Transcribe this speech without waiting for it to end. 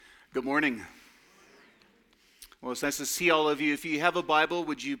Good morning. Well, it's nice to see all of you. If you have a Bible,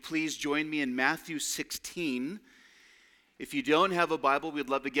 would you please join me in Matthew 16? If you don't have a Bible, we'd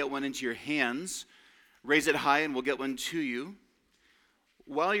love to get one into your hands. Raise it high and we'll get one to you.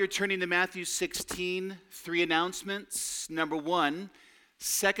 While you're turning to Matthew 16, three announcements. Number one,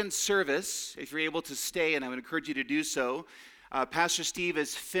 second service, if you're able to stay, and I would encourage you to do so. Pastor Steve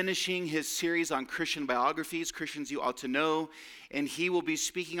is finishing his series on Christian biographies, Christians you ought to know, and he will be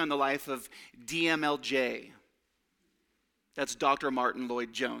speaking on the life of DMLJ. That's Dr. Martin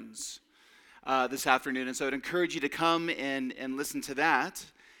Lloyd-Jones this afternoon, and so I'd encourage you to come and listen to that.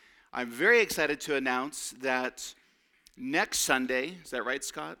 I'm very excited to announce that next Sunday, is that right,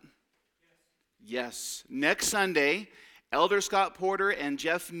 Scott? Yes. Next Sunday, Elder Scott Porter and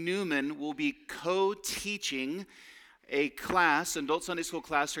Jeff Newman will be co-teaching a class, an adult Sunday school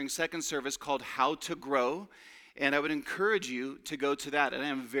class during second service called How to Grow, and I would encourage you to go to that, and I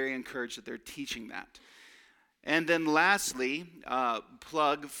am very encouraged that they're teaching that. And then lastly,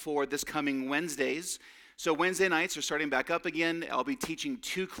 plug for this coming Wednesdays. So Wednesday nights are starting back up again. I'll be teaching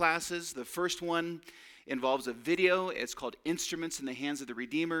two classes. The first one involves a video. It's called Instruments in the Hands of the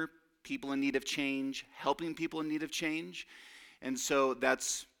Redeemer, People in Need of Change, Helping People in Need of Change. And so that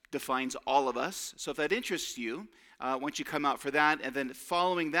defines all of us. So if that interests you, once you come out for that, and then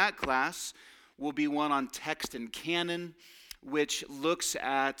following that class will be one on text and canon, which looks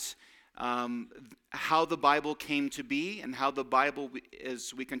at how the Bible came to be and how the Bible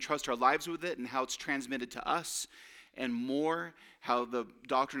is, we can trust our lives with it and how it's transmitted to us and more, how the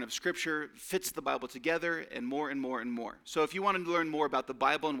doctrine of Scripture fits the Bible together and more and more and more. So if you want to learn more about the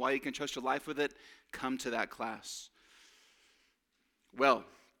Bible and why you can trust your life with it, come to that class. Well,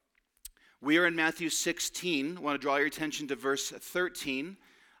 we are in Matthew 16. I want to draw your attention to verse 13.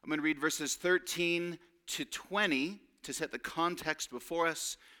 I'm going to read verses 13 to 20 to set the context before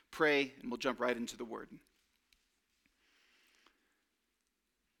us, pray, and we'll jump right into the word.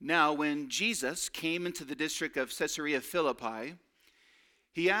 Now, when Jesus came into the district of Caesarea Philippi,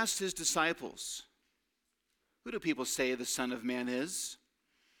 he asked his disciples, "Who do people say the Son of Man is?"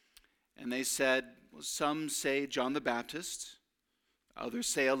 And they said, "Well, some say John the Baptist, others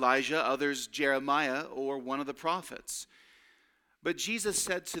say Elijah, others Jeremiah, or one of the prophets." But Jesus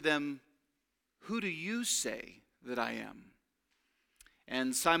said to them, "Who do you say that I am?"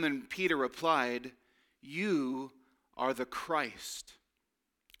 And Simon Peter replied, "You are the Christ,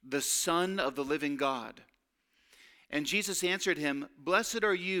 the Son of the living God." And Jesus answered him, "Blessed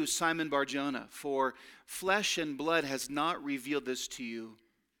are you, Simon Bar-Jonah, for flesh and blood has not revealed this to you,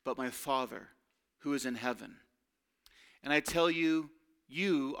 but my Father who is in heaven. And I tell you,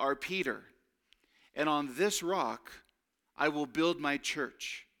 you are Peter, and on this rock I will build my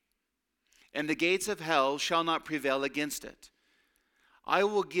church, and the gates of hell shall not prevail against it. I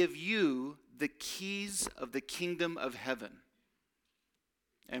will give you the keys of the kingdom of heaven.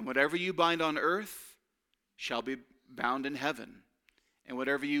 And whatever you bind on earth shall be bound in heaven, and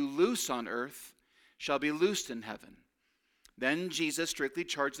whatever you loose on earth shall be loosed in heaven." Then Jesus strictly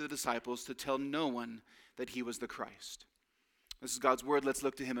charged the disciples to tell no one that he was the Christ. This is God's word. Let's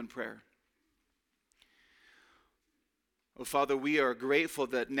look to him in prayer. Oh, Father, we are grateful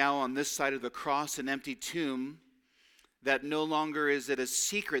that now on this side of the cross, an empty tomb, that no longer is it a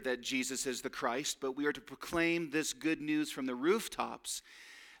secret that Jesus is the Christ, but we are to proclaim this good news from the rooftops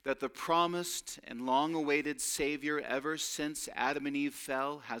that the promised and long-awaited Savior ever since Adam and Eve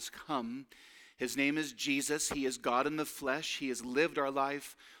fell has come. His name is Jesus. He is God in the flesh. He has lived our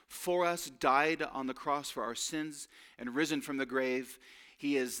life for us, died on the cross for our sins, and risen from the grave.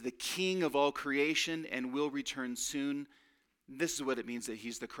 He is the King of all creation and will return soon. This is what it means that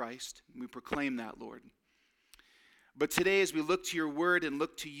he's the Christ. We proclaim that, Lord. But today, as we look to your word and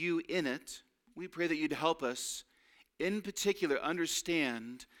look to you in it, we pray that you'd help us, in particular,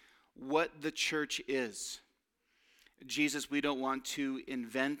 understand what the church is. Jesus, we don't want to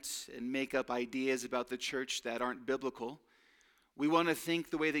invent and make up ideas about the church that aren't biblical. We want to think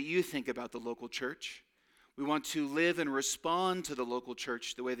the way that you think about the local church. We want to live and respond to the local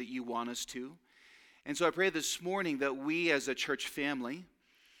church the way that you want us to. And so I pray this morning that we as a church family,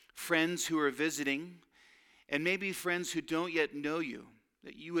 friends who are visiting, and maybe friends who don't yet know you,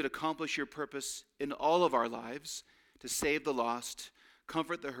 that you would accomplish your purpose in all of our lives to save the lost,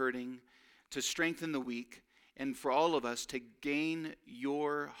 comfort the hurting, to strengthen the weak, and for all of us to gain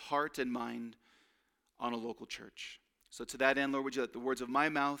your heart and mind on a local church. So to that end, Lord, would you let the words of my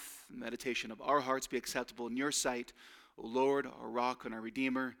mouth and meditation of our hearts be acceptable in your sight, O Lord, our rock and our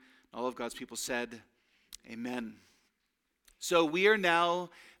Redeemer. All of God's people said, amen. So we are now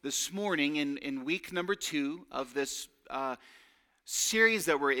this morning in week number 2 of this series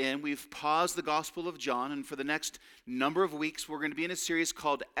that we're in, we've paused the Gospel of John, and for the next number of weeks, we're going to be in a series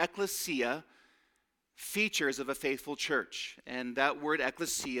called Ecclesia, Features of a Faithful Church. And that word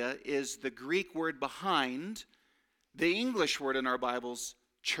ecclesia is the Greek word behind the English word in our Bibles,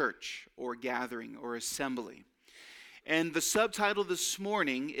 church, or gathering, or assembly. And the subtitle this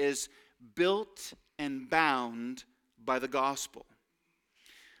morning is Built and Bound by the Gospel.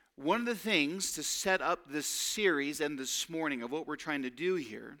 One of the things to set up this series and this morning of what we're trying to do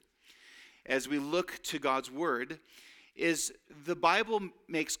here as we look to God's Word is the Bible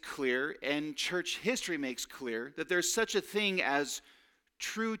makes clear and church history makes clear that there's such a thing as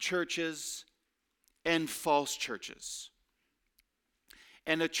true churches and false churches.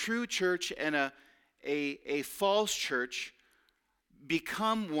 And a true church and a false church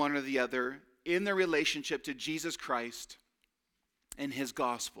become one or the other in their relationship to Jesus Christ and his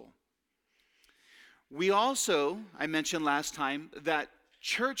gospel. We also, I mentioned last time, that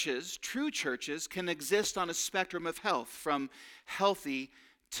churches, true churches, can exist on a spectrum of health, from healthy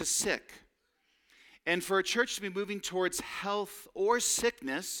to sick. And for a church to be moving towards health or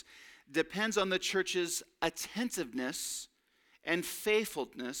sickness depends on the church's attentiveness and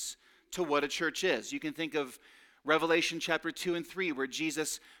faithfulness to what a church is. You can think of Revelation chapter 2 and 3, where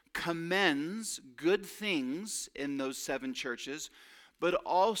Jesus commends good things in those 7 churches, but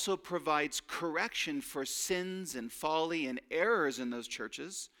also provides correction for sins and folly and errors in those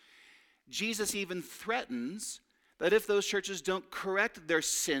churches. Jesus even threatens that if those churches don't correct their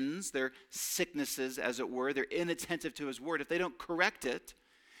sins, their sicknesses, as it were, they're inattentive to his word, if they don't correct it,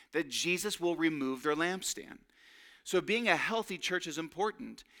 that Jesus will remove their lampstand. So being a healthy church is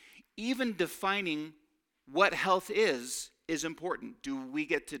important. Even defining what health is important. Do we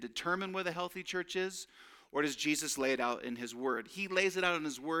get to determine what a healthy church is, or does Jesus lay it out in his word? He lays it out in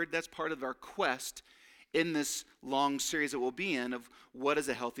his word. That's part of our quest in this long series that we'll be in of what is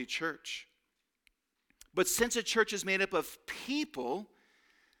a healthy church. But since a church is made up of people,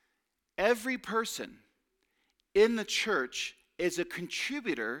 every person in the church is a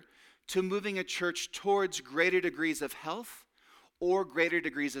contributor to moving a church towards greater degrees of health or greater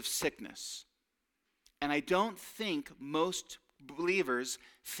degrees of sickness. And I don't think most believers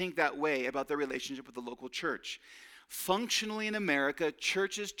think that way about their relationship with the local church. Functionally in America,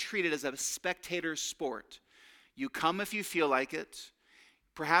 church is treated as a spectator sport. You come if you feel like it.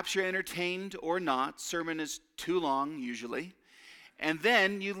 Perhaps you're entertained or not. Sermon is too long usually. And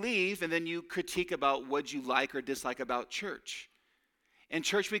then you leave and then you critique about what you like or dislike about church. And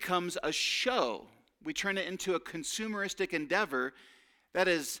church becomes a show. We turn it into a consumeristic endeavor that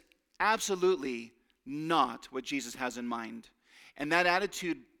is absolutely not what Jesus has in mind. And that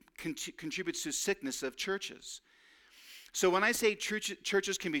attitude contributes to sickness of churches. So when I say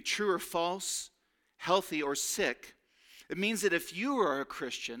churches can be true or false, healthy or sick, it means that if you are a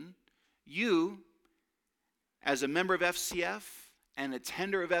Christian, you, as a member of FCF, an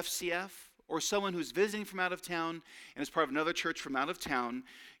attender of FCF, or someone who's visiting from out of town and is part of another church from out of town,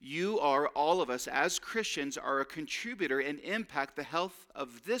 you are, all of us as Christians, are a contributor and impact the health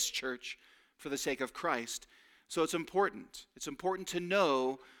of this church for the sake of Christ. So it's important. It's important to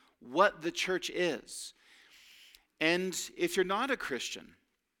know what the church is. And if you're not a Christian,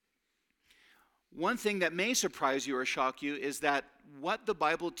 one thing that may surprise you or shock you is that what the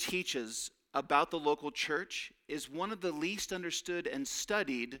Bible teaches about the local church is one of the least understood and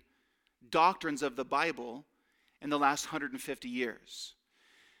studied doctrines of the Bible in the last 150 years.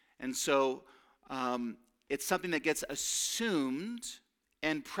 And so it's something that gets assumed,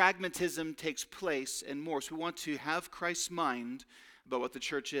 and pragmatism takes place and more. So we want to have Christ's mind about what the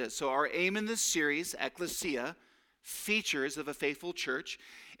church is. So our aim in this series, Ecclesia, Features of a Faithful Church,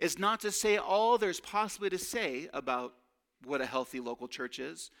 is not to say all there's possibly to say about what a healthy local church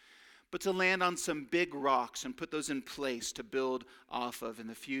is, but to land on some big rocks and put those in place to build off of in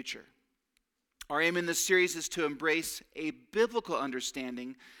the future. Our aim in this series is to embrace a biblical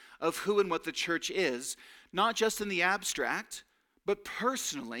understanding of who and what the church is, not just in the abstract, but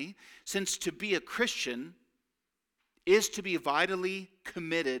personally, since to be a Christian is to be a vitally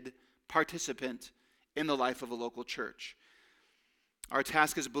committed participant in the life of a local church. Our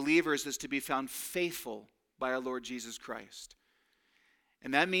task as believers is to be found faithful by our Lord Jesus Christ.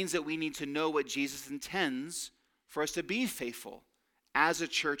 And that means that we need to know what Jesus intends for us to be faithful as a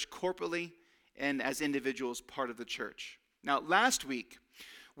church corporately and as individuals part of the church. Now, last week,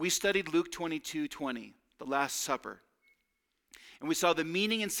 we studied Luke 22:20, the Last Supper. And we saw the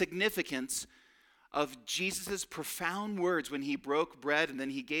meaning and significance of Jesus' profound words when he broke bread and then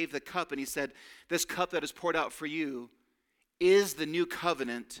he gave the cup and he said, "This cup that is poured out for you is the new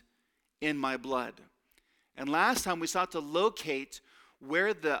covenant in my blood." And last time we sought to locate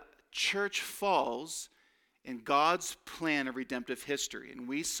where the church falls in God's plan of redemptive history. And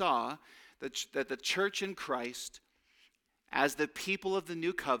we saw that the church in Christ, as the people of the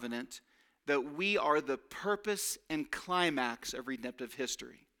new covenant, that we are the purpose and climax of redemptive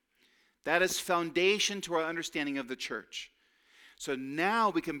history. That is foundation to our understanding of the church. So now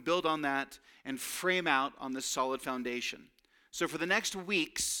we can build on that and frame out on this solid foundation. So for the next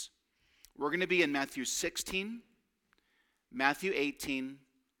weeks, we're going to be in Matthew 16, Matthew 18,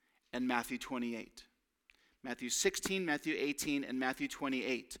 and Matthew 28. Matthew 16, Matthew 18, and Matthew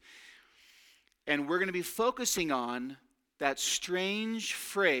 28. And we're going to be focusing on that strange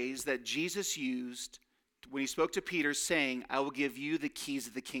phrase that Jesus used when he spoke to Peter, saying, I will give you the keys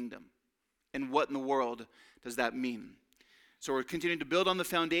of the kingdom. And what in the world does that mean? So we're continuing to build on the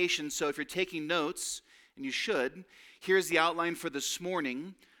foundation. So if you're taking notes, and you should, here's the outline for this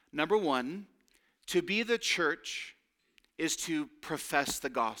morning. Number one, to be the church is to profess the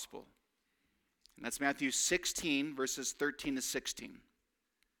gospel. And that's Matthew 16, verses 13 to 16.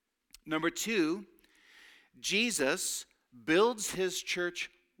 Number two, Jesus builds his church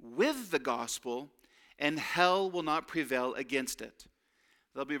with the gospel, and hell will not prevail against it.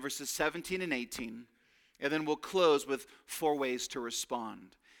 That'll be verses 17 and 18. And then we'll close with 4 ways to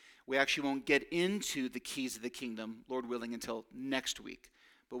respond. We actually won't get into the keys of the kingdom, Lord willing, until next week.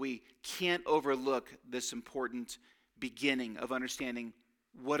 But we can't overlook this important beginning of understanding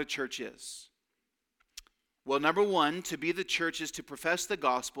what a church is. Well, number one, to be the church is to profess the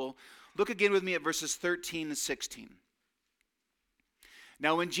gospel. Look again with me at verses 13 and 16.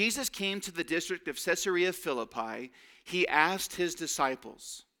 Now, when Jesus came to the district of Caesarea Philippi, he asked his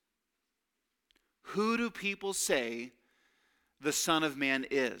disciples, who do people say the Son of Man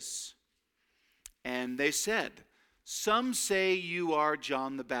is? And they said, some say you are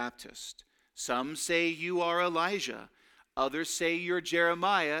John the Baptist. Some say you are Elijah. Others say you're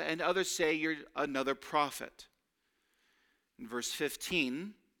Jeremiah, and others say you're another prophet. In verse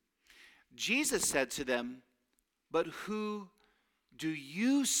 15, Jesus said to them, but who do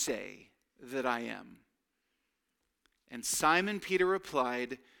you say that I am? And Simon Peter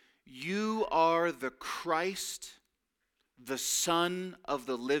replied, you are the Christ, the Son of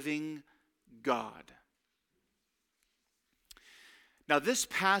the living God. Now this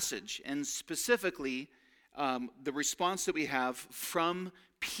passage, and specifically the response that we have from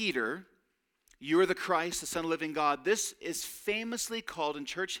Peter, you are the Christ, the Son of the living God, this is famously called in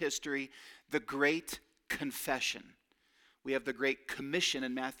church history the Great Confession. We have the Great Commission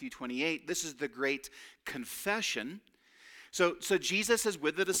in Matthew 28. This is the Great Confession. So Jesus is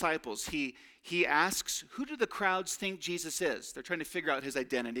with the disciples. He asks, who do the crowds think Jesus is? They're trying to figure out his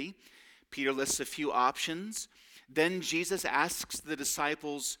identity. Peter lists a few options. Then Jesus asks the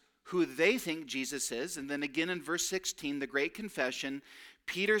disciples who they think Jesus is. And then again in verse 16, the Great Confession,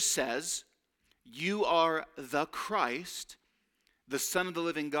 Peter says, you are the Christ, the Son of the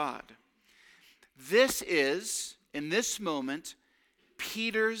living God. This is, in this moment,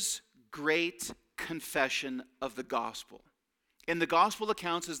 Peter's great confession of the gospel. In the gospel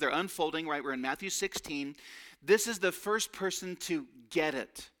accounts, as they're unfolding, right, we're in Matthew 16, this is the first person to get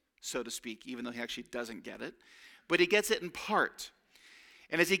it, so to speak, even though he actually doesn't get it. But he gets it in part.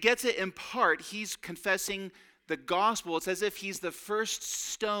 And as he gets it in part, he's confessing the gospel. It's as if he's the first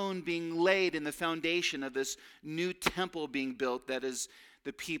stone being laid in the foundation of this new temple being built that is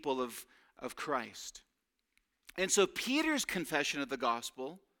the people of Christ. And so Peter's confession of the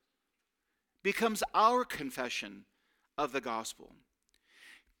gospel becomes our confession of the gospel.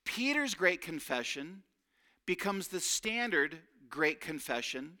 Peter's great confession becomes the standard great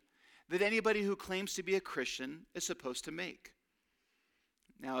confession that anybody who claims to be a Christian is supposed to make.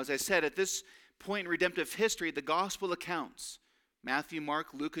 Now, as I said, at this point in redemptive history, the gospel accounts, Matthew, Mark,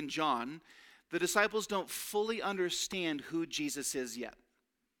 Luke, and John, the disciples don't fully understand who Jesus is yet.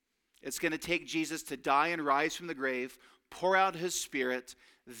 It's going to take Jesus to die and rise from the grave, pour out his Spirit,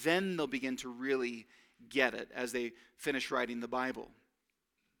 then they'll begin to really get it as they finish writing the Bible.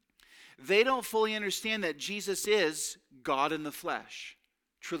 They don't fully understand that Jesus is God in the flesh,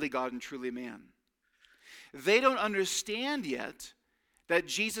 truly God and truly man. They don't understand yet that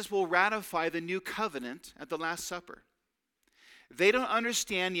Jesus will ratify the new covenant at the Last Supper. They don't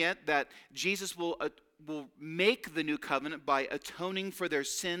understand yet that Jesus will make the new covenant by atoning for their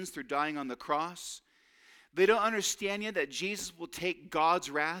sins through dying on the cross. They don't understand yet that Jesus will take God's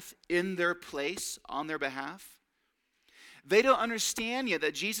wrath in their place on their behalf. They don't understand yet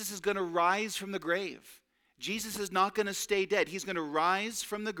that Jesus is going to rise from the grave. Jesus is not going to stay dead. He's going to rise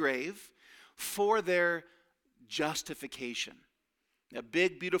from the grave for their justification. A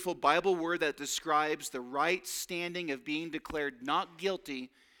big, beautiful Bible word that describes the right standing of being declared not guilty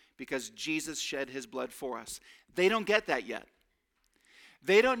because Jesus shed his blood for us. They don't get that yet.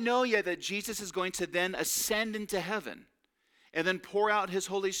 They don't know yet that Jesus is going to then ascend into heaven and then pour out his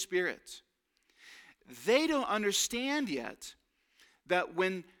Holy Spirit. They don't understand yet that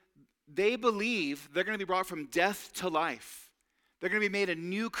when they believe, they're going to be brought from death to life. They're going to be made a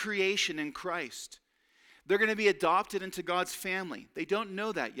new creation in Christ. They're going to be adopted into God's family. They don't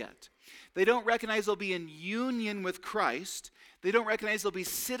know that yet. They don't recognize they'll be in union with Christ. They don't recognize they'll be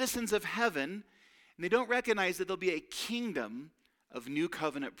citizens of heaven. And they don't recognize that there'll be a kingdom of new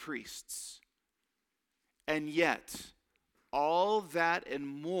covenant priests. And yet, all that and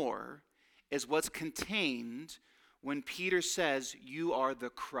more is what's contained when Peter says, "You are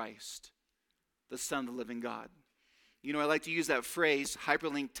the Christ, the Son of the living God." You know, I like to use that phrase,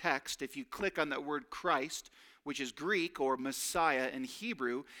 hyperlink text. If you click on that word Christ, which is Greek or Messiah in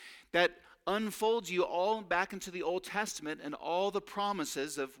Hebrew, that unfolds you all back into the Old Testament and all the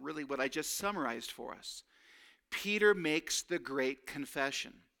promises of really what I just summarized for us. Peter makes the great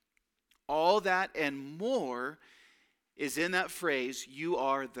confession. All that and more is in that phrase, "You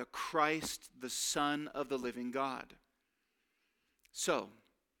are the Christ, the Son of the living God." So,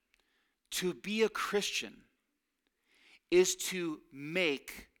 to be a Christian is to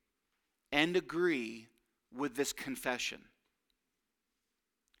make and agree with this confession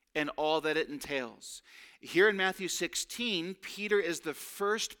and all that it entails. Here in Matthew 16, Peter is the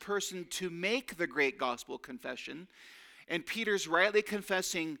first person to make the great gospel confession, and Peter's rightly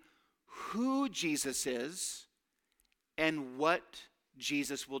confessing who Jesus is and what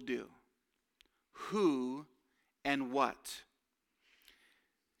Jesus will do. Who and what.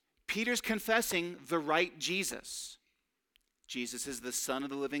 Peter's confessing the right Jesus. Jesus is the Son of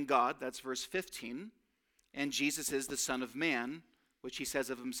the living God, that's verse 15. And Jesus is the Son of Man, which he says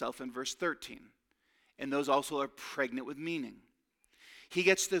of himself in verse 13. And those also are pregnant with meaning. He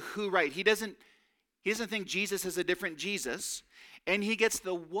gets the who right. He doesn't think Jesus is a different Jesus. And he gets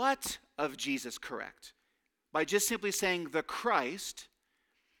the what of Jesus correct. By just simply saying the Christ,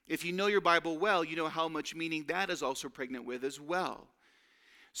 if you know your Bible well, you know how much meaning that is also pregnant with as well.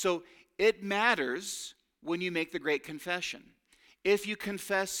 So it matters when you make the great confession. If you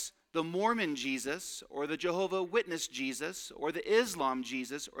confess the Mormon Jesus or the Jehovah Witness Jesus or the Islam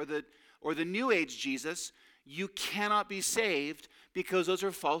Jesus or the New Age Jesus, you cannot be saved because those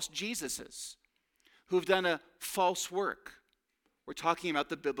are false Jesuses who've done a false work. We're talking about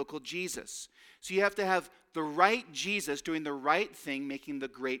the biblical Jesus. So you have to have the right Jesus doing the right thing, making the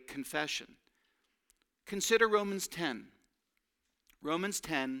great confession. Consider Romans 10. Romans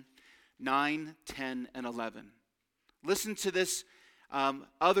 10, 9, 10, and 11. Listen to this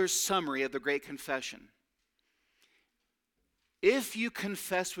other summary of the great confession. If you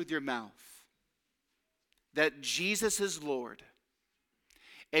confess with your mouth that Jesus is Lord,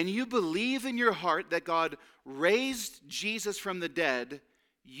 and you believe in your heart that God raised Jesus from the dead,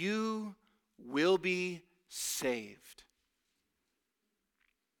 you will be saved.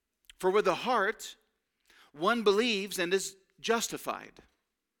 For with the heart one believes and is justified,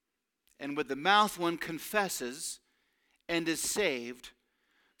 and with the mouth one confesses and is saved.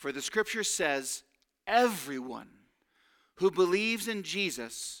 For the scripture says, everyone who believes in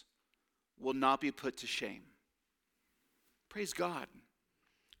Jesus will not be put to shame. Praise God.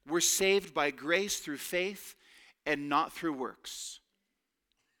 We're saved by grace through faith and not through works.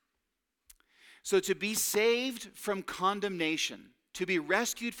 So to be saved from condemnation, to be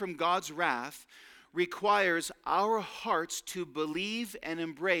rescued from God's wrath, requires our hearts to believe and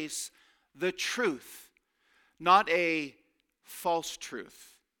embrace the truth, not a false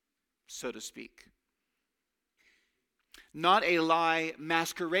truth, so to speak. Not a lie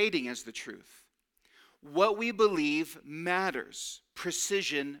masquerading as the truth. What we believe matters.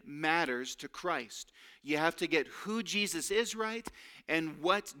 Precision matters to Christ. You have to get who Jesus is right and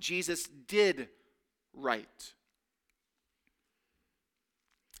what Jesus did right.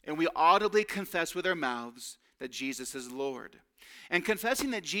 And we audibly confess with our mouths that Jesus is Lord. And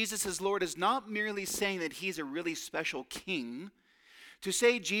confessing that Jesus is Lord is not merely saying that he's a really special king. To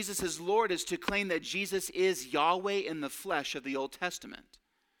say Jesus is Lord is to claim that Jesus is Yahweh in the flesh of the Old Testament.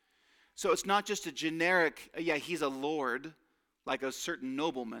 So it's not just a generic, he's a Lord, like a certain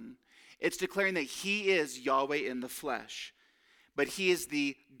nobleman. It's declaring that he is Yahweh in the flesh. But he is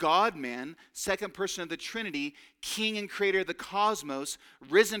the God-man, second person of the Trinity, king and creator of the cosmos,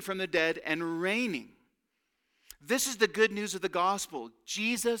 risen from the dead and reigning. This is the good news of the gospel.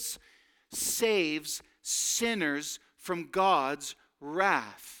 Jesus saves sinners from God's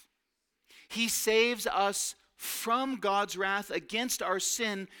wrath. He saves us from God's wrath against our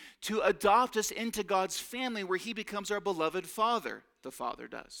sin to adopt us into God's family where he becomes our beloved Father. The Father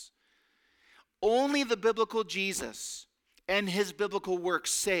does. Only the biblical Jesus and his biblical work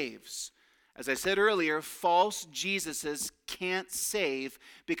saves. As I said earlier, false Jesuses can't save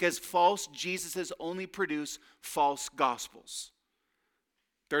because false Jesuses only produce false gospels.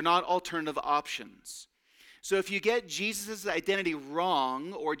 They're not alternative options. So if you get Jesus' identity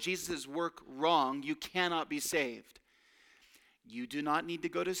wrong or Jesus' work wrong, you cannot be saved. You do not need to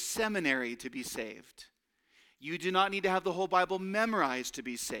go to seminary to be saved. You do not need to have the whole Bible memorized to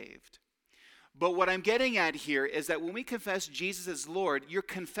be saved. But what I'm getting at here is that when we confess Jesus as Lord, you're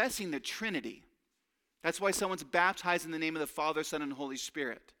confessing the Trinity. That's why someone's baptized in the name of the Father, Son, and Holy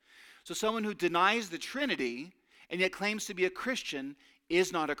Spirit. So someone who denies the Trinity and yet claims to be a Christian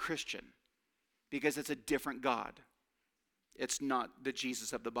is not a Christian because it's a different God. It's not the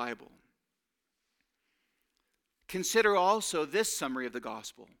Jesus of the Bible. Consider also this summary of the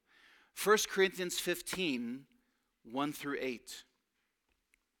gospel. 1 Corinthians 15, 1 through 8.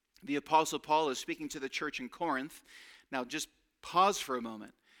 The Apostle Paul is speaking to the church in Corinth. Now just pause for a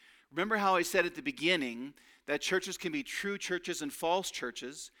moment. Remember how I said at the beginning that churches can be true churches and false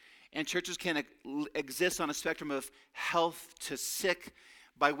churches, and churches can exist on a spectrum of health to sick,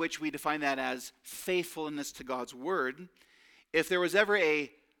 by which we define that as faithfulness to God's word. If there was ever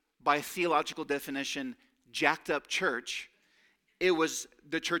a, by theological definition, jacked up church, it was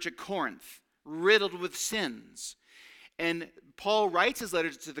the church at Corinth, riddled with sins. And Paul writes his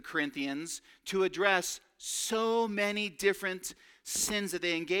letters to the Corinthians to address so many different sins that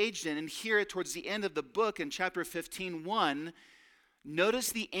they engaged in. And here towards the end of the book in chapter 15:1, notice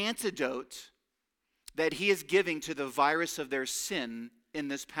the antidote that he is giving to the virus of their sin in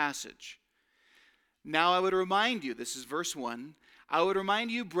this passage. Now I would remind you, this is verse 1, I would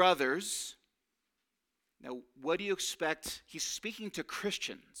remind you, brothers. Now what do you expect? He's speaking to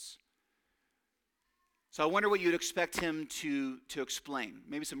Christians. So I wonder what you'd expect him to explain.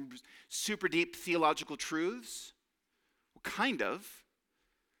 Maybe some super deep theological truths? Well, kind of.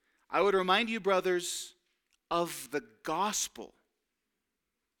 I would remind you, brothers, of the gospel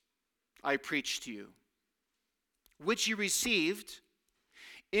I preached to you, which you received,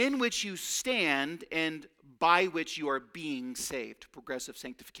 in which you stand, and by which you are being saved. Progressive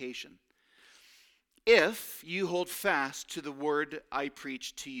sanctification. If you hold fast to the word I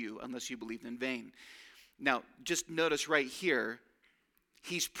preached to you, unless you believed in vain. Now, just notice right here,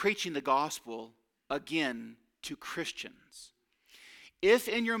 he's preaching the gospel again to Christians. If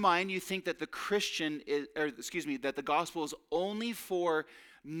in your mind you think that that the gospel is only for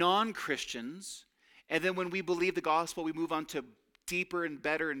non-Christians, and then when we believe the gospel, we move on to deeper and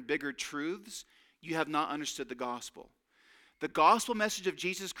better and bigger truths, you have not understood the gospel. The gospel message of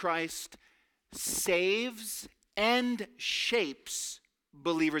Jesus Christ saves and shapes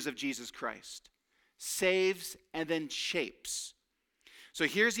believers of Jesus Christ. Saves and then shapes. So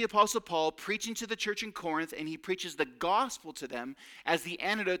here's the Apostle Paul preaching to the church in Corinth, and he preaches the gospel to them as the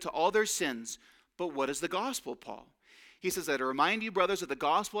antidote to all their sins. But what is the gospel, Paul? He says, I remind you, brothers, of the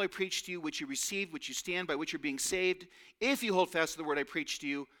gospel I preached to you, which you received, which you stand, by which you're being saved, if you hold fast to the word I preached to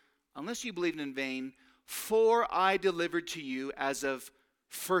you, unless you believed in vain, for I delivered to you as of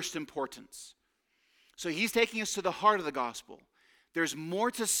first importance. So he's taking us to the heart of the gospel. There's more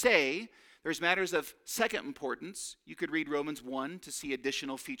to say. There's matters of second importance. You could read Romans 1 to see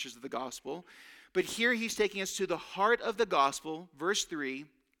additional features of the gospel. But here he's taking us to the heart of the gospel. Verse 3,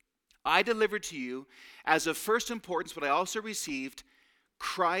 I delivered to you as of first importance what I also received.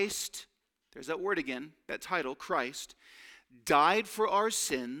 Christ, there's that word again, that title, Christ, died for our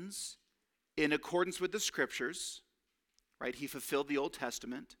sins in accordance with the scriptures. Right? He fulfilled the Old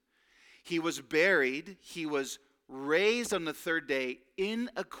Testament. He was buried. He was raised on the third day in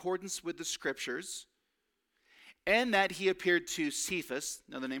accordance with the scriptures, and that he appeared to Cephas,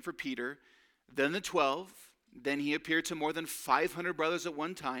 another name for Peter, then the 12, then he appeared to more than 500 brothers at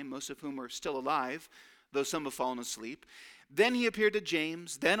one time, most of whom are still alive, though some have fallen asleep. Then he appeared to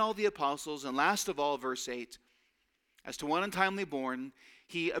James, then all the apostles, and last of all, verse 8, as to one untimely born,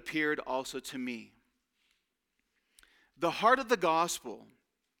 he appeared also to me. The heart of the gospel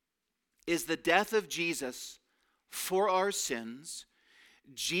is the death of Jesus for our sins,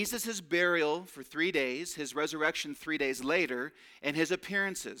 Jesus' burial for 3 days, his resurrection 3 days later, and his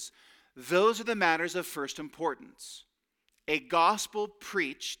appearances. Those are the matters of first importance. A gospel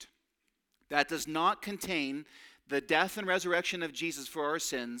preached that does not contain the death and resurrection of Jesus for our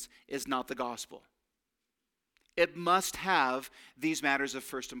sins is not the gospel. It must have these matters of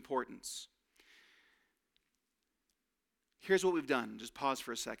first importance. Here's what we've done. Just pause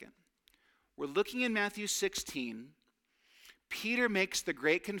for a second. We're looking in Matthew 16. Peter makes the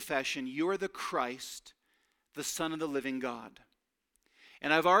great confession, "You are the Christ, the Son of the living God."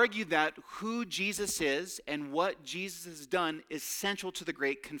 And I've argued that who Jesus is and what Jesus has done is central to the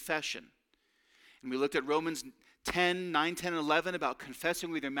great confession. And we looked at Romans 10, 9, 10, and 11 about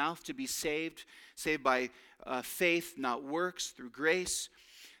confessing with your mouth to be saved by faith, not works, through grace.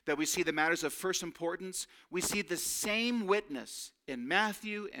 That we see the matters of first importance. We see the same witness in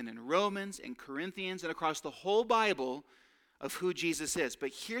Matthew and in Romans and Corinthians and across the whole Bible of who Jesus is.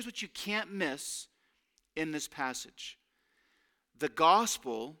 But here's what you can't miss in this passage. The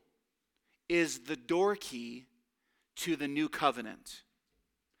gospel is the door key to the new covenant.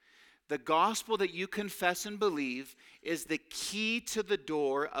 The gospel that you confess and believe is the key to the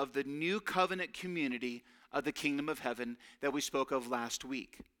door of the new covenant community of the kingdom of heaven that we spoke of last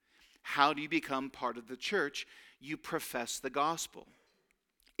week. How do you become part of the church? You profess the gospel.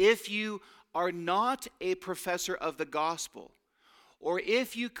 If you are not a professor of the gospel, or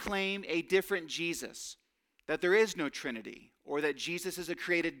if you claim a different Jesus, that there is no Trinity, or that Jesus is a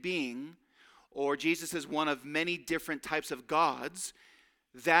created being, or Jesus is one of many different types of gods,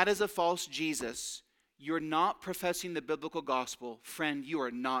 that is a false Jesus. You're not professing the biblical gospel. Friend, you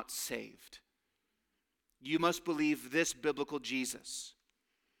are not saved. You must believe this biblical Jesus.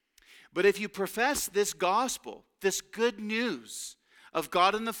 But if you profess this gospel, this good news of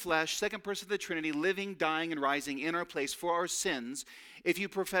God in the flesh, second person of the Trinity, living, dying, and rising in our place for our sins, if you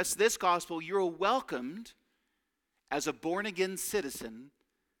profess this gospel, you're welcomed as a born-again citizen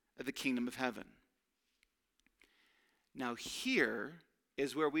of the kingdom of heaven. Now here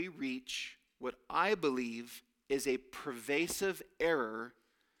is where we reach what I believe is a pervasive error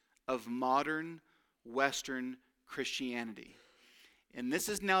of modern Western Christianity. And this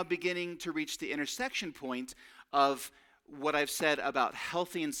is now beginning to reach the intersection point of what I've said about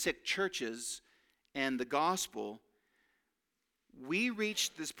healthy and sick churches and the gospel. We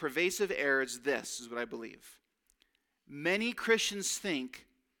reach this pervasive error as this is what I believe. Many Christians think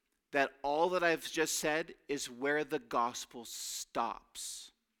that all that I've just said is where the gospel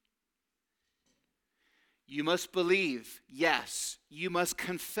stops. You must believe, yes. You must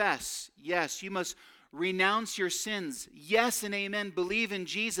confess, yes. You must renounce your sins, yes and amen. Believe in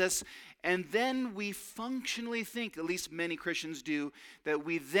Jesus. And then we functionally think, at least many Christians do, that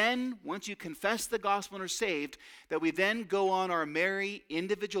we then, once you confess the gospel and are saved, that we then go on our merry,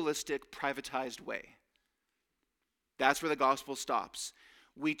 individualistic, privatized way. That's where the gospel stops.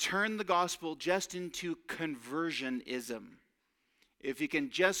 We turn the gospel just into conversionism. If you can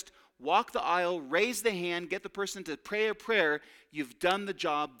just walk the aisle, raise the hand, get the person to pray a prayer, you've done the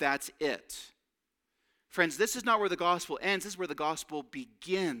job, that's it. Friends, this is not where the gospel ends, this is where the gospel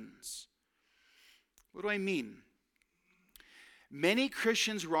begins. What do I mean? Many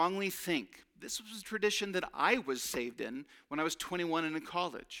Christians wrongly think, this was a tradition that I was saved in when I was 21 and in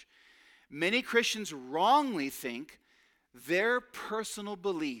college. Many Christians wrongly think their personal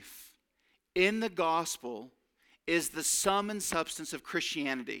belief in the gospel is the sum and substance of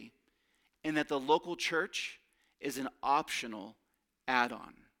Christianity, and that the local church is an optional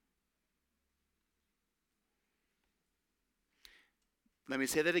add-on. Let me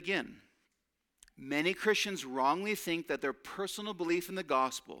say that again. Many Christians wrongly think that their personal belief in the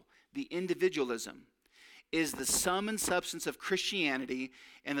gospel, the individualism, is the sum and substance of Christianity,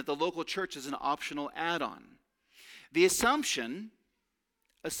 and that the local church is an optional add-on. The assumption,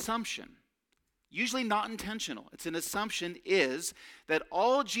 usually not intentional, it's an assumption, is that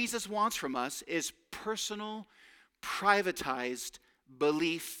all Jesus wants from us is personal, privatized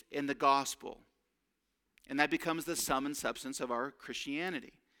belief in the gospel. And that becomes the sum and substance of our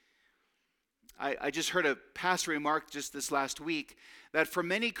Christianity. I just heard a pastor remark just this last week that for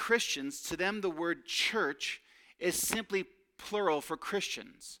many Christians, to them the word church is simply plural for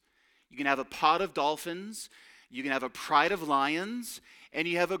Christians. You can have a pod of dolphins, you can have a pride of lions, and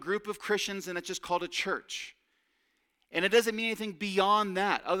you have a group of Christians and it's just called a church. And it doesn't mean anything beyond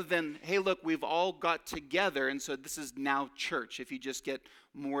that other than, hey, look, we've all got together, and so this is now church. If you just get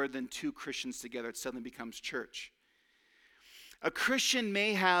more than two Christians together, it suddenly becomes church. A Christian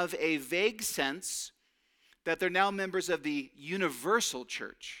may have a vague sense that they're now members of the universal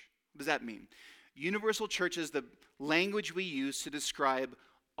church. What does that mean? Universal church is the language we use to describe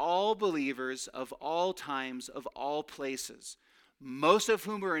all believers of all times, of all places. Most of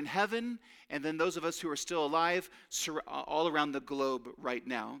whom are in heaven, and then those of us who are still alive all around the globe right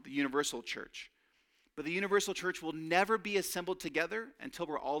now, the universal church. But the universal church will never be assembled together until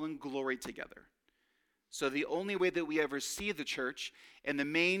we're all in glory together. So the only way that we ever see the church, and the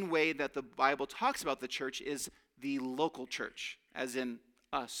main way that the Bible talks about the church, is the local church, as in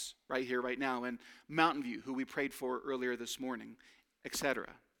us, right here, right now, and Mountain View, who we prayed for earlier this morning, etc.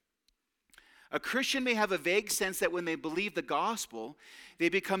 A Christian may have a vague sense that when they believe the gospel, they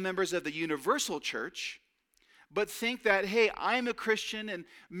become members of the universal church, but think that, hey, I'm a Christian, and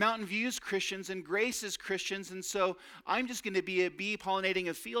Mountain View's Christians, and Grace is Christians, and so I'm just going to be a bee pollinating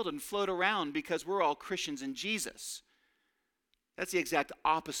a field and float around because we're all Christians in Jesus. That's the exact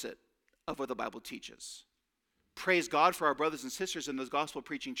opposite of what the Bible teaches. Praise God for our brothers and sisters in those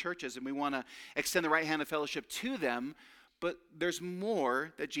gospel-preaching churches, and we want to extend the right hand of fellowship to them, but there's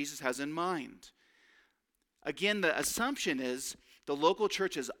more that Jesus has in mind. Again, the assumption is the local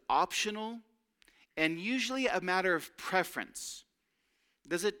church is optional and usually a matter of preference.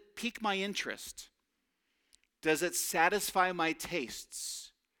 Does it pique my interest? Does it satisfy my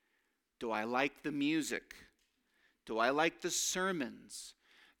tastes? Do I like the music? Do I like the sermons?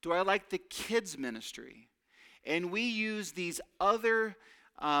 Do I like the kids' ministry? And we use these other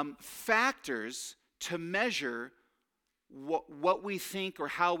factors to measure what we think or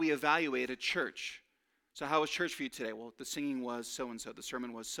how we evaluate a church. So how was church for you today? Well, the singing was so-and-so. The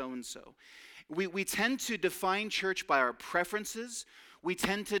sermon was so-and-so. We tend to define church by our preferences. We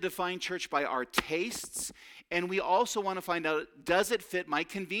tend to define church by our tastes. And we also want to find out, does it fit my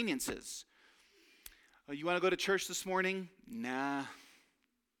conveniences? Oh, you want to go to church this morning? Nah,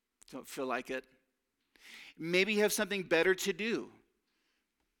 don't feel like it. Maybe you have something better to do.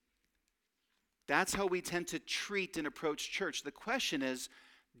 That's how we tend to treat and approach church. The question is,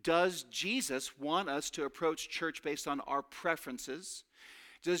 does Jesus want us to approach church based on our preferences?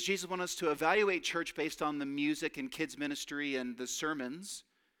 Does Jesus want us to evaluate church based on the music and kids ministry and the sermons?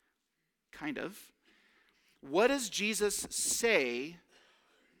 Kind of. What does Jesus say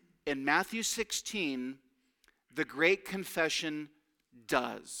in Matthew 16, the Great Confession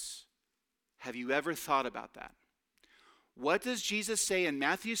does? Have you ever thought about that? What does Jesus say in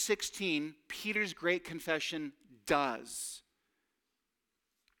Matthew 16, Peter's Great Confession does?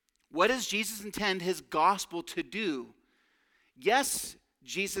 What does Jesus intend his gospel to do? Yes,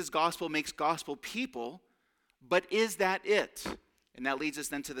 Jesus' gospel makes gospel people, but is that it? And that leads us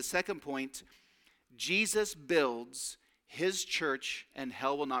then to the second point. Jesus builds his church and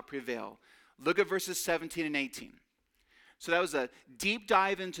hell will not prevail. Look at verses 17 and 18. So that was a deep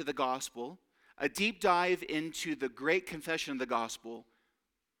dive into the gospel, a deep dive into the great confession of the gospel.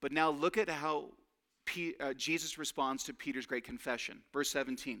 But now look at how Jesus responds to Peter's great confession. Verse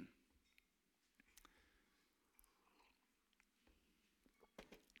 17.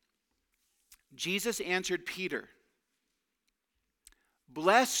 Jesus answered Peter,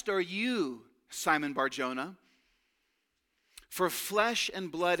 "Blessed are you, Simon Bar-Jonah, for flesh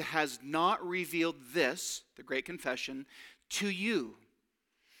and blood has not revealed this," the great confession, "to you,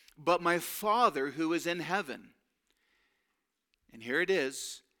 but my Father who is in heaven." And here it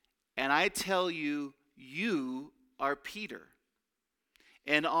is, "And I tell you, you are Peter,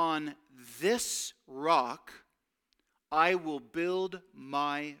 and on this rock I will build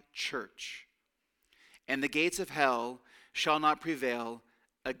my church, and the gates of hell shall not prevail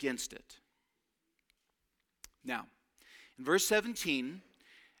against it." Now, in verse 17,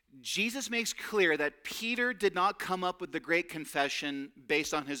 Jesus makes clear that Peter did not come up with the great confession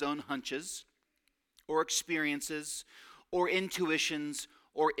based on his own hunches or experiences or intuitions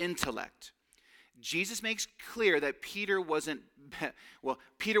or intellect. Jesus makes clear that Peter wasn't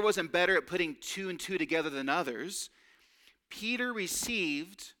better at putting two and two together than others. Peter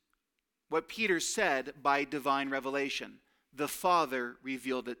received what Peter said by divine revelation. The Father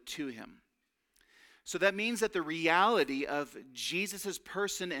revealed it to him. So that means that the reality of Jesus'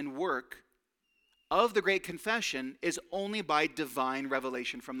 person and work of the Great Confession is only by divine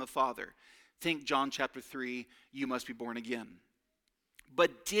revelation from the Father. Think John chapter 3, you must be born again.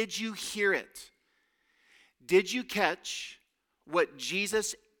 But did you hear it? Did you catch what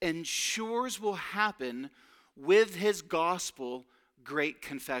Jesus ensures will happen with his gospel great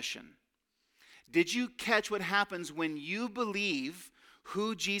confession? Did you catch what happens when you believe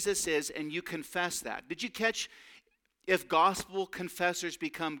who Jesus is and you confess that? Did you catch if gospel confessors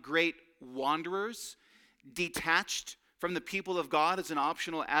become great wanderers, detached from the people of God as an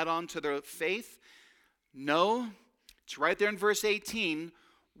optional add-on to their faith? No. It's right there in verse 18.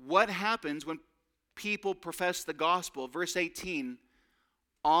 What happens when people profess the gospel? Verse 18,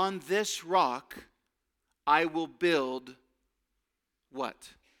 "On this rock I will build"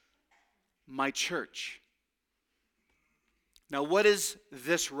 what? "My church." Now, what is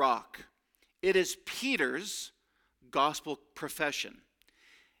this rock? It is Peter's gospel profession.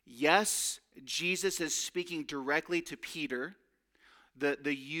 Yes, Jesus is speaking directly to Peter.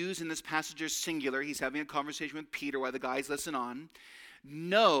 The yous in this passage are singular. He's having a conversation with Peter while the guys listen on.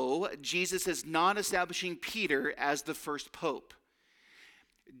 No, Jesus is not establishing Peter as the first pope.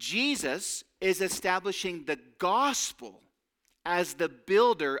 Jesus is establishing the gospel as the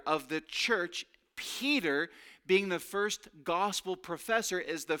builder of the church. Peter, being the first gospel professor,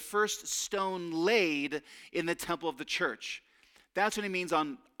 is the first stone laid in the temple of the church. That's what he means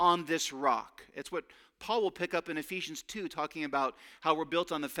on this rock. It's what Paul will pick up in Ephesians 2, talking about how we're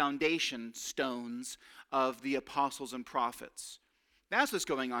built on the foundation stones of the apostles and prophets. That's what's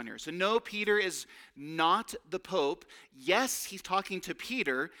going on here. So no, Peter is not the pope. Yes, he's talking to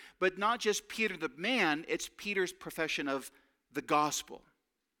Peter, but not just Peter the man, it's Peter's profession of the gospel.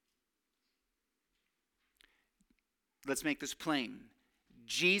 Let's make this plain.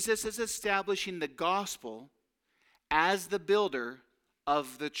 Jesus is establishing the gospel as the builder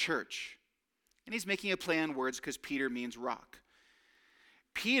of the church. And he's making a play on words because Peter means rock.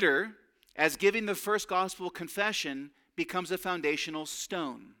 Peter, as giving the first gospel confession, becomes a foundational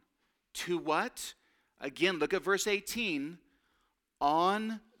stone. To what? Again, look at verse 18.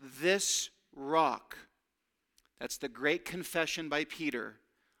 On this rock. That's the great confession by Peter.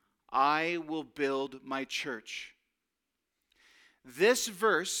 I will build my church. This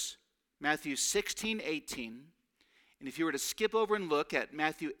verse, Matthew 16:18, and if you were to skip over and look at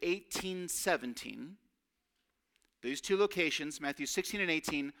Matthew 18:17, these two locations, Matthew 16 and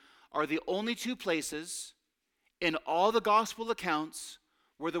 18, are the only two places in all the gospel accounts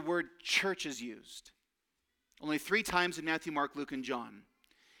where the word church is used. Only 3 times in Matthew, Mark, Luke, and John.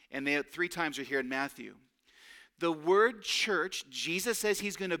 And they 3 times are here in Matthew. The word church, Jesus says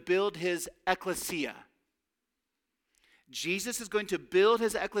he's going to build his ecclesia. Jesus is going to build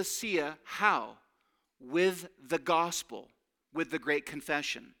his ecclesia, how? With the gospel, with the great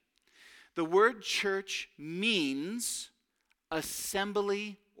confession. The word church means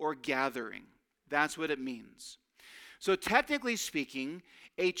assembly or gathering. That's what it means. So technically speaking,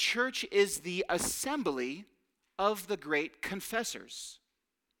 a church is the assembly of the great confessors.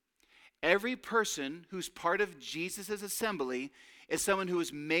 Every person who's part of Jesus' assembly is someone who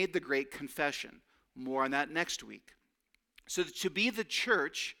has made the great confession. More on that next week. So to be the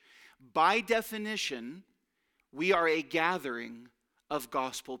church, by definition, we are a gathering of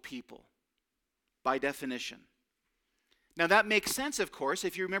gospel people. By definition. Now that makes sense, of course,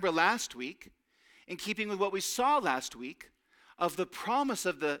 if you remember last week, in keeping with what we saw last week, of the promise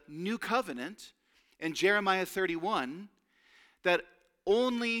of the new covenant in Jeremiah 31, that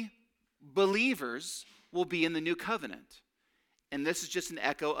only believers will be in the new covenant. And this is just an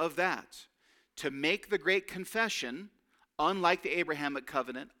echo of that. To make the great confession, unlike the Abrahamic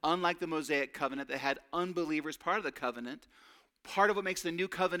covenant, unlike the Mosaic covenant that had unbelievers part of the covenant, part of what makes the new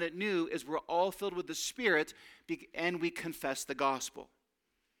covenant new is we're all filled with the Spirit and we confess the gospel.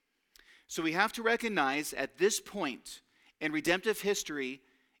 So we have to recognize at this point in redemptive history,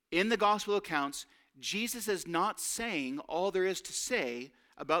 in the gospel accounts, Jesus is not saying all there is to say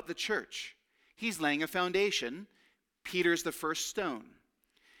about the church. He's laying a foundation. Peter's the first stone.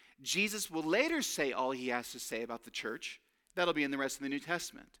 Jesus will later say all he has to say about the church. That'll be in the rest of the New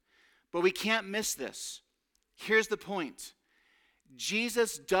Testament. But we can't miss this. Here's the point.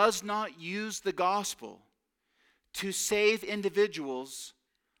 Jesus does not use the gospel to save individuals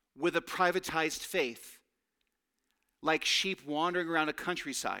with a privatized faith, like sheep wandering around a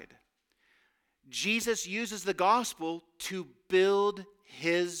countryside. Jesus uses the gospel to build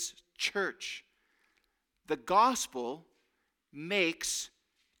his church. The gospel makes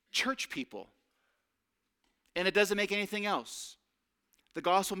church people. And it doesn't make anything else. The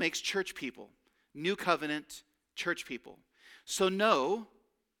gospel makes church people. New covenant church people. So no,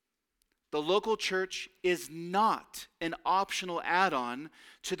 the local church is not an optional add-on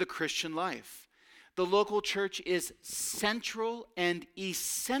to the Christian life. The local church is central and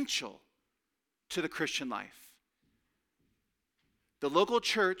essential to the Christian life. The local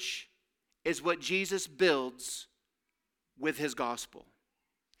church is what Jesus builds with his gospel.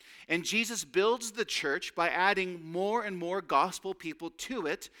 And Jesus builds the church by adding more and more gospel people to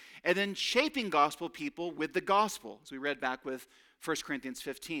it, and then shaping gospel people with the gospel, as we read back with 1 Corinthians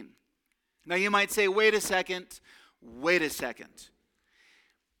 15. Now you might say, wait a second.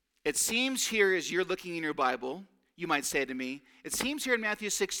 It seems here, as you're looking in your Bible, you might say to me, it seems here in Matthew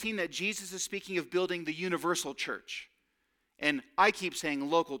 16 that Jesus is speaking of building the universal church. And I keep saying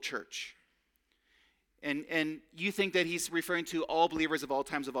local church. And you think that he's referring to all believers of all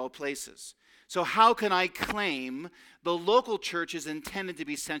times, of all places. So how can I claim the local church is intended to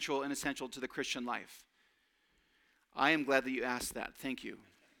be central and essential to the Christian life? I am glad that you asked that. Thank you.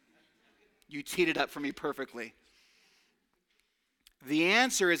 You teed it up for me perfectly. The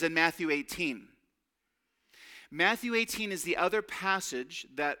answer is in Matthew 18. Matthew 18 is the other passage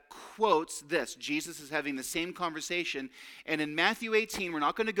that quotes this. Jesus is having the same conversation. And in Matthew 18, we're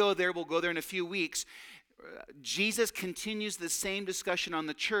not going to go there. We'll go there in a few weeks. Jesus continues the same discussion on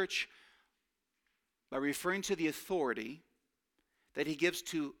the church by referring to the authority that he gives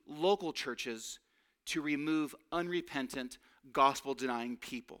to local churches to remove unrepentant, gospel-denying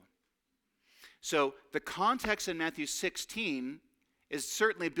people. So the context in Matthew 16 is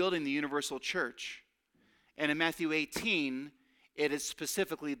certainly building the universal church. And in Matthew 18, it is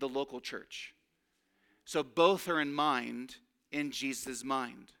specifically the local church. So both are in mind, in Jesus'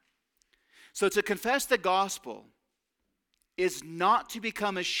 mind. So to confess the gospel is not to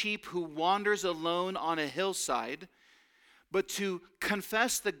become a sheep who wanders alone on a hillside, but to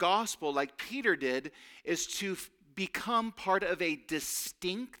confess the gospel like Peter did is to become part of a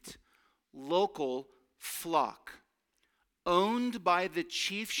distinct local flock owned by the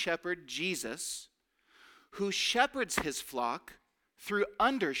chief shepherd Jesus, who shepherds his flock through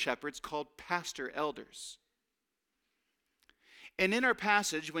under-shepherds called pastor elders. And in our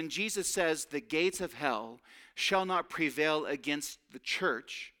passage, when Jesus says the gates of hell shall not prevail against the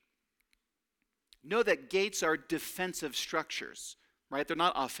church, know that gates are defensive structures, right? They're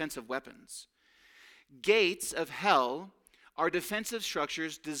not offensive weapons. Gates of hell are defensive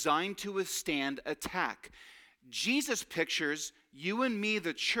structures designed to withstand attack. Jesus pictures you and me,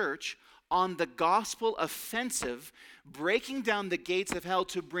 the church, on the gospel offensive, breaking down the gates of hell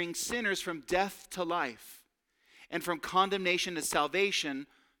to bring sinners from death to life and from condemnation to salvation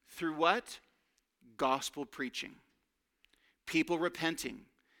through what? Gospel preaching. People repenting,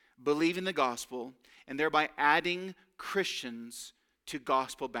 believing the gospel, and thereby adding Christians to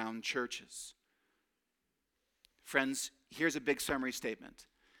gospel-bound churches. Friends, here's a big summary statement.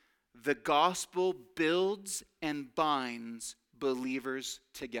 The gospel builds and binds believers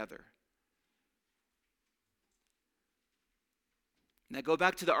together. Now go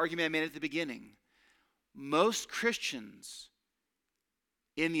back to the argument I made at the beginning. Most Christians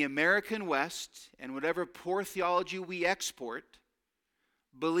in the American West and whatever poor theology we export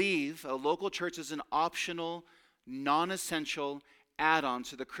believe a local church is an optional, non-essential add-on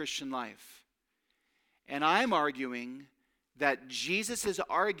to the Christian life. And I'm arguing that Jesus is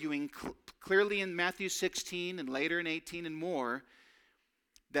arguing clearly in Matthew 16 and later in 18 and more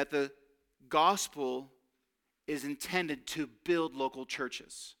that the gospel is intended to build local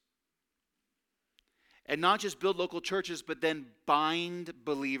churches. And not just build local churches, but then bind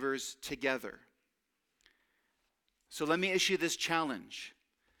believers together. So let me issue this challenge.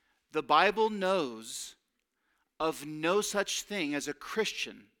 The Bible knows of no such thing as a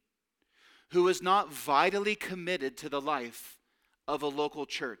Christian who is not vitally committed to the life of a local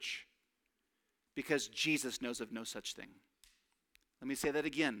church, because Jesus knows of no such thing. Let me say that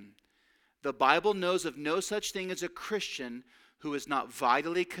again. The Bible knows of no such thing as a Christian who is not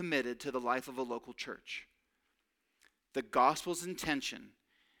vitally committed to the life of a local church. The gospel's intention,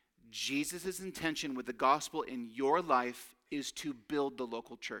 Jesus' intention with the gospel in your life is to build the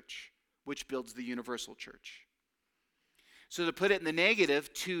local church, which builds the universal church. So to put it in the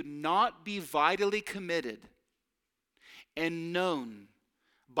negative, to not be vitally committed and known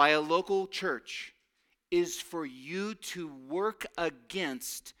by a local church is for you to work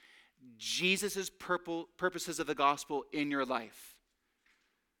against Jesus' purposes of the gospel in your life.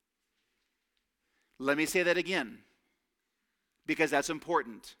 Let me say that again, because that's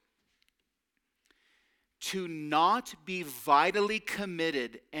important. To not be vitally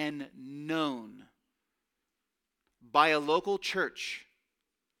committed and known by a local church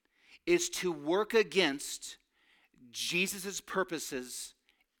is to work against Jesus' purposes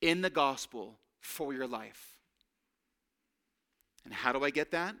in the gospel for your life. And how do I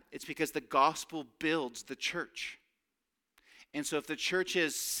get that? It's because the gospel builds the church. And so if the church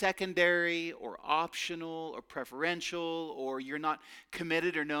is secondary or optional or preferential, or you're not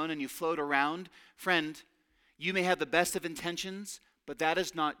committed or known and you float around, friend, you may have the best of intentions, but that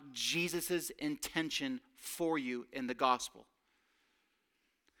is not Jesus' intention for you in the gospel.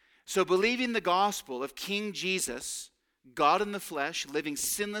 So believing the gospel of King Jesus, God in the flesh, living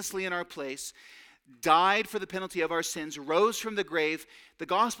sinlessly in our place, died for the penalty of our sins, rose from the grave, the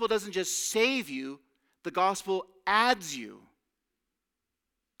gospel doesn't just save you, the gospel adds you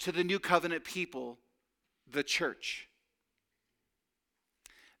to the new covenant people, the church.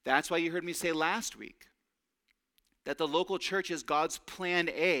 That's why you heard me say last week that the local church is God's plan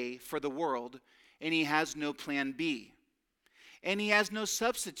A for the world, and he has no plan B. And he has no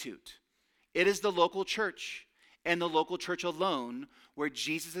substitute. It is the local church, and the local church alone, where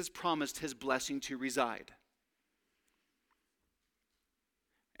Jesus has promised his blessing to reside.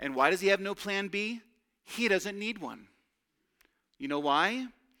 And why does he have no plan B? he doesn't need one. You know why?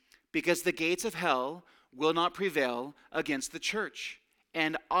 Because the gates of hell will not prevail against the church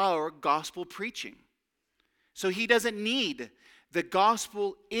and our gospel preaching. So he doesn't need. The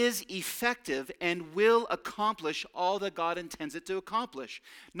gospel is effective and will accomplish all that God intends it to accomplish.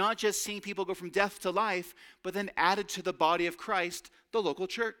 Not just seeing people go from death to life, but then added to the body of Christ, the local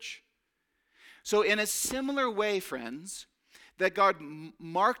church. So in a similar way, friends, that God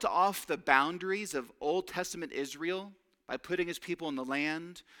marked off the boundaries of Old Testament Israel by putting his people in the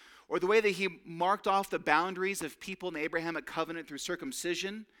land, or the way that he marked off the boundaries of people in the Abrahamic covenant through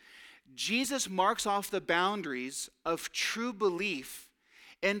circumcision, Jesus marks off the boundaries of true belief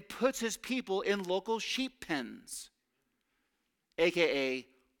and puts his people in local sheep pens, aka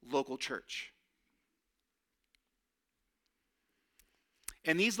local church.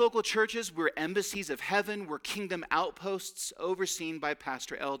 And these local churches were embassies of heaven, were kingdom outposts overseen by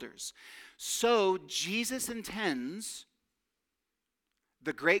pastor elders. So Jesus intends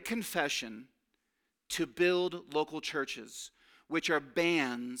the Great Confession to build local churches, which are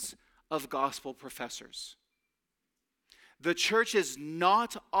bands of gospel professors. The church is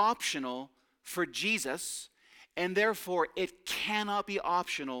not optional for Jesus, and therefore it cannot be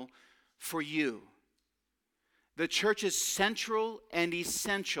optional for you. The church is central and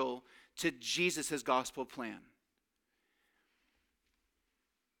essential to Jesus' gospel plan.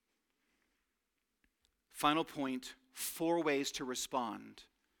 Final point, 4 ways to respond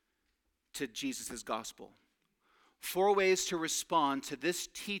to Jesus' gospel. 4 ways to respond to this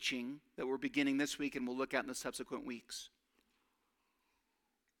teaching that we're beginning this week and we'll look at in the subsequent weeks.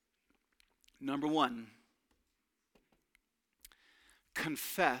 Number 1,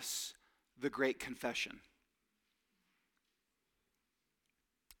 confess the Great Confession.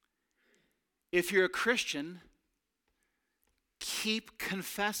 If you're a Christian, keep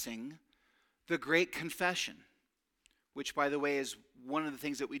confessing the Great Confession, which, by the way, is one of the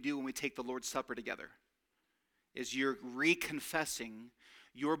things that we do when we take the Lord's Supper together, is you're reconfessing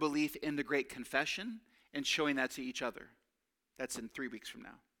your belief in the Great Confession and showing that to each other. That's in 3 weeks from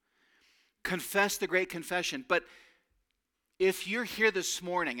now. Confess the Great Confession. But if you're here this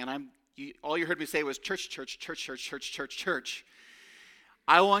morning and all you heard me say was church, church, church, church, church, church, church,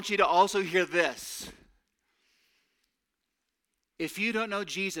 I want you to also hear this. If you don't know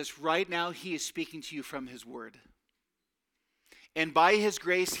Jesus, right now he is speaking to you from his word. And by his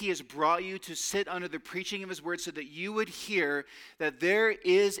grace, he has brought you to sit under the preaching of his word so that you would hear that there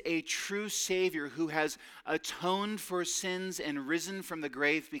is a true Savior who has atoned for sins and risen from the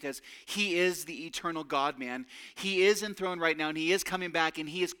grave because he is the eternal God-man. He is enthroned right now and he is coming back and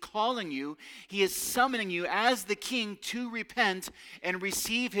he is calling you. He is summoning you as the king to repent and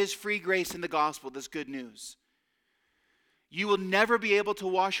receive his free grace in the gospel, this good news. You will never be able to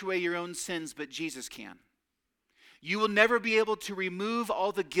wash away your own sins, but Jesus can. You will never be able to remove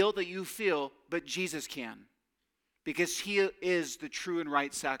all the guilt that you feel, but Jesus can. Because he is the true and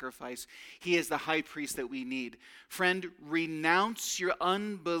right sacrifice. He is the high priest that we need. Friend, renounce your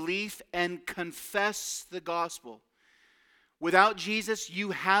unbelief and confess the gospel. Without Jesus, you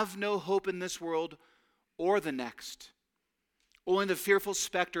have no hope in this world or the next. Only the fearful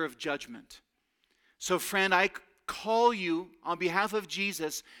specter of judgment. So friend, I call you on behalf of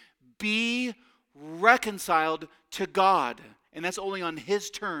Jesus, be reconciled to God. And that's only on his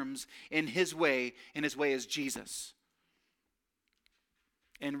terms, in his way, and his way is Jesus.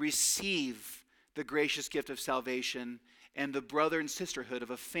 And receive the gracious gift of salvation and the brother and sisterhood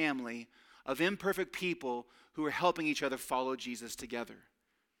of a family of imperfect people who are helping each other follow Jesus together.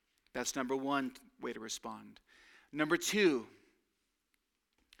 That's number 1 way to respond. Number 2,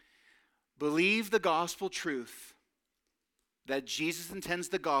 believe the gospel truth that Jesus intends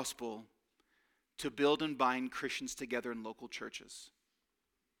the gospel to build and bind Christians together in local churches.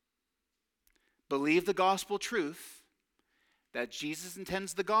 Believe the gospel truth that Jesus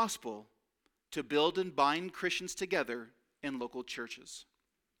intends the gospel to build and bind Christians together in local churches.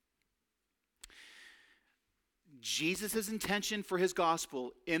 Jesus' intention for his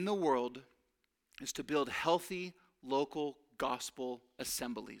gospel in the world is to build healthy local gospel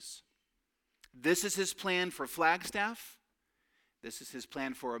assemblies. This is his plan for Flagstaff. This is his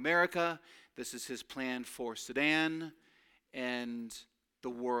plan for America. This is his plan for Sudan and the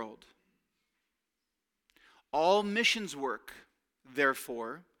world. All missions work,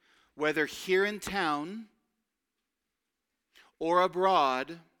 therefore, whether here in town or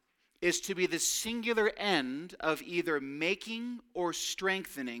abroad, is to be the singular end of either making or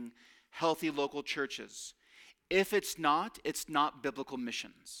strengthening healthy local churches. If it's not biblical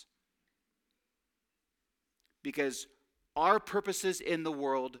missions. Because Our purposes in the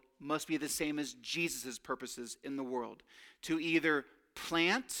world must be the same as Jesus' purposes in the world, to either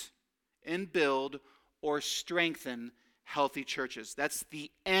plant and build or strengthen healthy churches. That's the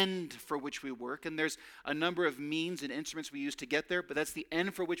end for which we work, and there's a number of means and instruments we use to get there, but that's the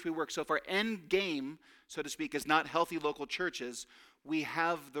end for which we work. So if our end game, so to speak, is not healthy local churches, we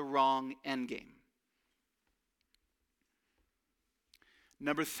have the wrong end game.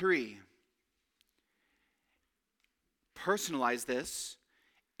 Number 3, personalize this.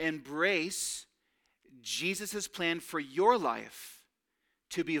 Embrace Jesus' plan for your life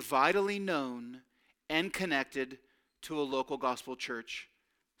to be vitally known and connected to a local gospel church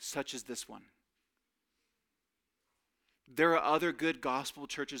such as this one. There are other good gospel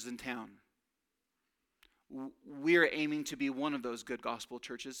churches in town. We are aiming to be one of those good gospel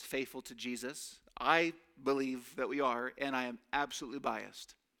churches, faithful to Jesus. I believe that we are, and I am absolutely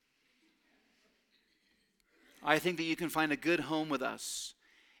biased. I think that you can find a good home with us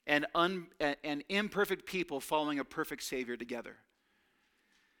and imperfect people following a perfect Savior together.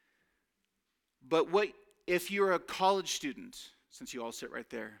 But if you're a college student, since you all sit right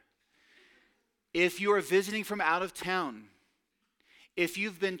there, if you are visiting from out of town, if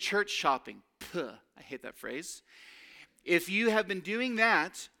you've been church shopping, I hate that phrase. If you have been doing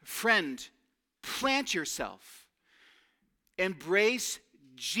that, friend, plant yourself. Embrace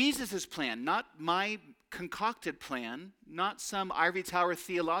Jesus' plan, not my concocted plan, not some ivory tower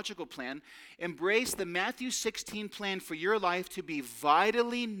theological plan. Embrace the Matthew 16 plan for your life to be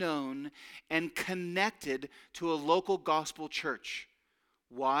vitally known and connected to a local gospel church.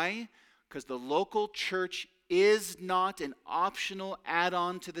 Why? Because the local church is not an optional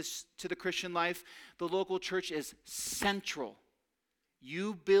add-on to the Christian life. The local church is central.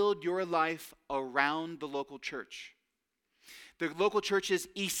 You build your life around the local church. The local church is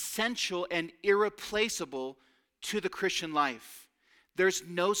essential and irreplaceable to the Christian life. There's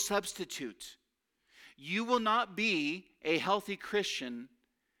no substitute. You will not be a healthy Christian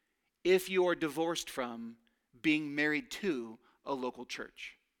if you are divorced from being married to a local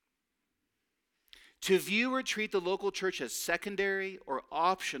church. To view or treat the local church as secondary or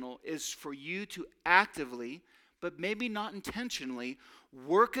optional is for you to actively, but maybe not intentionally,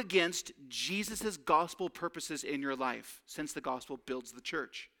 work against Jesus' gospel purposes in your life, since the gospel builds the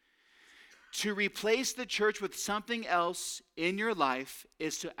church. To replace the church with something else in your life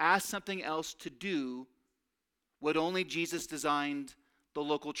is to ask something else to do what only Jesus designed the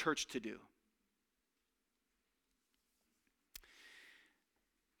local church to do.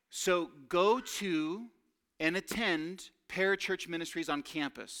 So go to and attend parachurch ministries on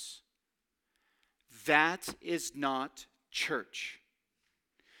campus. That is not church.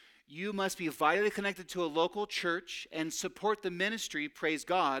 You must be vitally connected to a local church and support the ministry, praise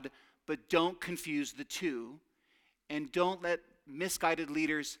God, but don't confuse the two. And don't let misguided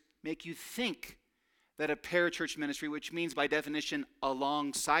leaders make you think that a parachurch ministry, which means by definition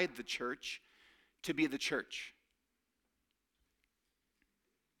alongside the church, to be the church.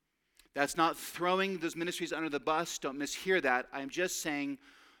 That's not throwing those ministries under the bus. Don't mishear that. I'm just saying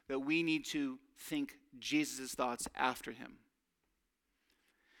that we need to think Jesus' thoughts after him.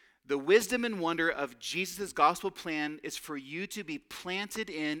 The wisdom and wonder of Jesus' gospel plan is for you to be planted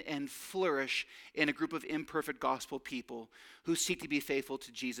in and flourish in a group of imperfect gospel people who seek to be faithful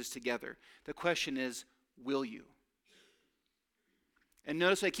to Jesus together. The question is, will you? And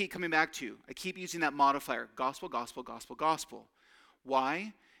notice what I keep coming back to. I keep using that modifier, gospel, gospel, gospel, gospel.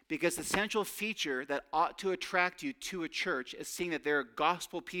 Why? Because the central feature that ought to attract you to a church is seeing that there are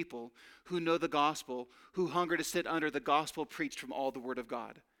gospel people who know the gospel, who hunger to sit under the gospel preached from all the Word of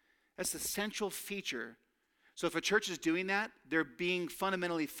God. That's the central feature. So if a church is doing that, they're being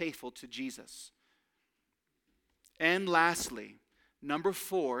fundamentally faithful to Jesus. And lastly, number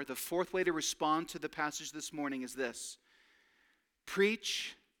 4, the fourth way to respond to the passage this morning is this.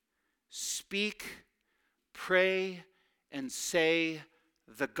 Preach, speak, pray, and say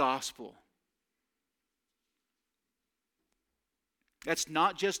the gospel. That's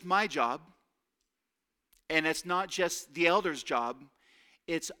not just my job, and it's not just the elder's job.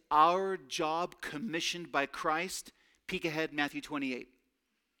 It's our job commissioned by Christ. Peek ahead, Matthew 28.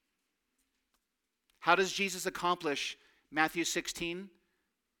 How does Jesus accomplish Matthew 16?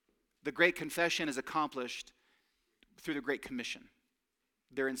 The Great Confession is accomplished through the Great Commission.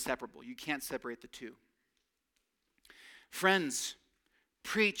 They're inseparable. You can't separate the two. Friends,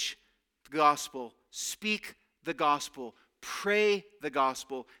 preach the gospel, speak the gospel, pray the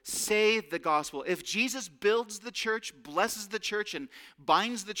gospel, say the gospel. If Jesus builds the church, blesses the church, and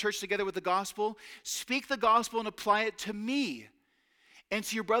binds the church together with the gospel, speak the gospel and apply it to me and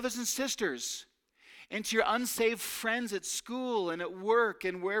to your brothers and sisters. and to your unsaved friends at school and at work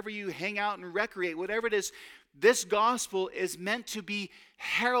and wherever you hang out and recreate, whatever it is, this gospel is meant to be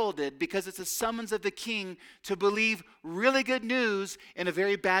heralded because it's a summons of the King to believe really good news in a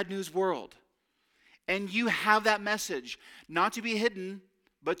very bad news world. And you have that message, not to be hidden,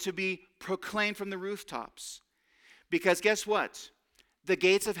 but to be proclaimed from the rooftops. Because guess what? The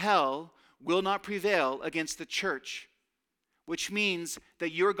gates of hell will not prevail against the church, which means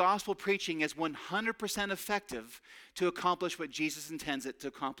that your gospel preaching is 100% effective to accomplish what Jesus intends it to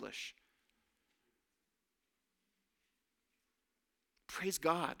accomplish. Praise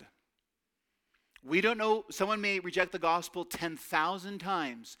God. We don't know, someone may reject the gospel 10,000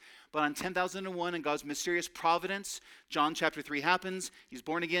 times, but on 10,001 in God's mysterious providence, John chapter 3 happens, he's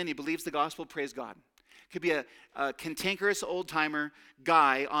born again, he believes the gospel, praise God. Could be a cantankerous old-timer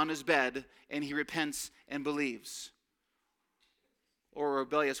guy on his bed, and he repents and believes. Or a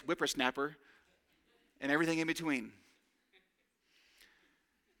rebellious whippersnapper, and everything in between.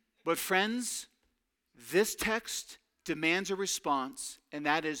 But friends, this text demands a response, and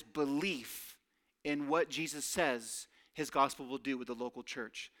that is belief in what Jesus says his gospel will do with the local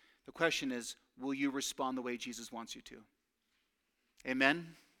church. The question is, will you respond the way Jesus wants you to?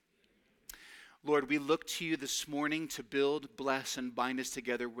 Amen? Lord, we look to you this morning to build, bless, and bind us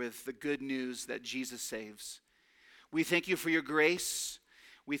together with the good news that Jesus saves. We thank you for your grace.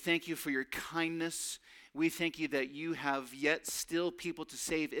 We thank you for your kindness. We thank you that you have yet still people to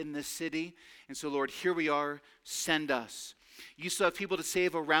save in this city. And so, Lord, here we are. Send us. You still have people to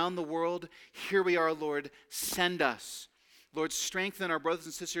save around the world. Here we are, Lord. Send us. Lord, strengthen our brothers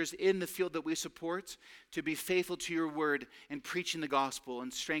and sisters in the field that we support to be faithful to your word and preaching the gospel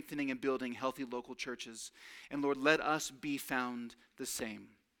and strengthening and building healthy local churches. And Lord, let us be found the same.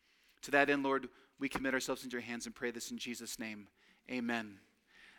 To that end, Lord, we commit ourselves into your hands and pray this in Jesus' name. Amen.